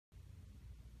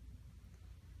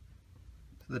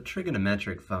The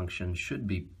trigonometric function should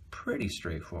be pretty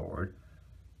straightforward.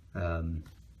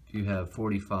 If you have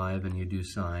 45 and you do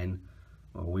sine,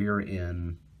 well, we are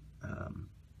in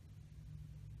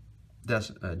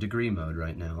degree mode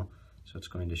right now, so it's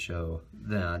going to show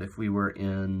that. If we were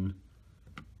in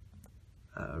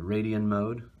radian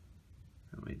mode,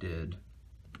 and we did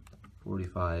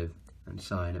 45 and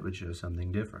sine, it would show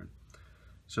something different.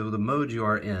 So the mode you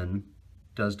are in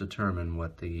does determine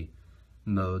what the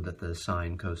mode that the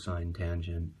sine, cosine,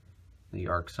 tangent, the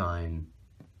arcsine,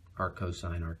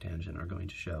 arccosine, arctangent are going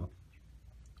to show.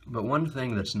 But one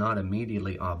thing that's not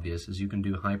immediately obvious is you can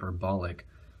do hyperbolic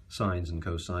sines and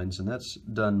cosines, and that's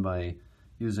done by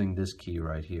using this key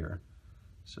right here.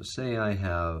 So say I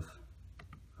have,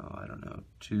 I don't know,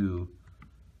 2,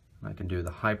 I can do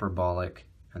the hyperbolic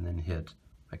and then hit,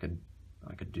 I could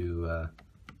do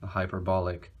the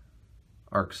hyperbolic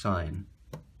arcsine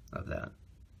of that.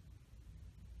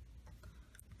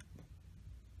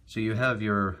 So you have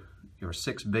your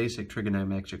 6 basic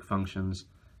trigonometric functions,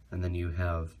 and then you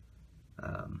have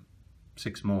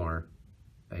 6 more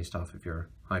based off of your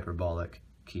hyperbolic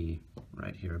key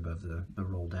right here above the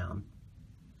roll down.